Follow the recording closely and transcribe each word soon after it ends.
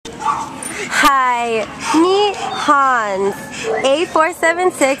Hi, meet Hans,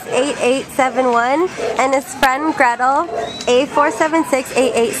 A4768871, and his friend Gretel,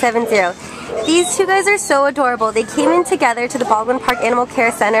 A4768870. These two guys are so adorable. They came in together to the Baldwin Park Animal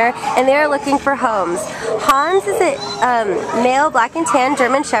Care Center, and they are looking for homes. Hans is a male black and tan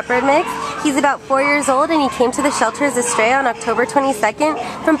German Shepherd mix. He's about 4 years old, and he came to the shelter as a stray on October 22nd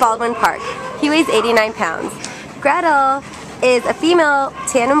from Baldwin Park. He weighs 89 pounds. Gretel is a female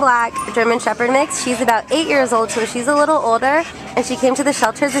tan and black German Shepherd mix. She's about 8 years old, so she's a little older, and she came to the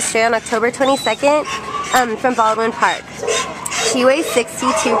shelter as a stray on October 22nd from Baldwin Park. She weighs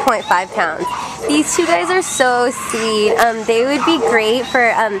 62.5 pounds. These two guys are so sweet. They would be great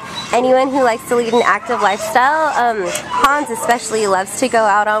for anyone who likes to lead an active lifestyle. Hans especially loves to go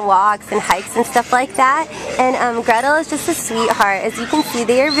out on walks and hikes and stuff like that. And Gretel is just a sweetheart. As you can see,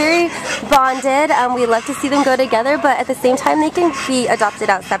 they are very bonded. We love to see them go together, but at the same time, they can be adopted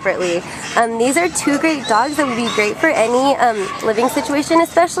out separately. These are two great dogs that would be great for any living situation,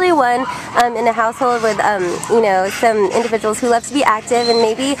 especially one in a household with you know, some individuals who love to be active, and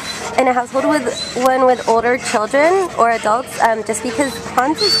maybe in a household with one with older children or adults, just because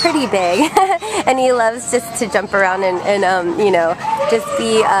Hans is pretty big and he loves just to jump around and you know, just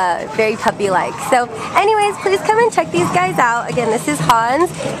be very puppy-like. So anyways, please come and check these guys out. Again, this is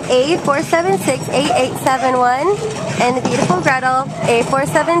Hans, A4768871, and the beautiful Gretel,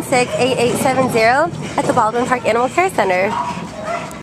 A4768870 at the Baldwin Park Animal Care Center.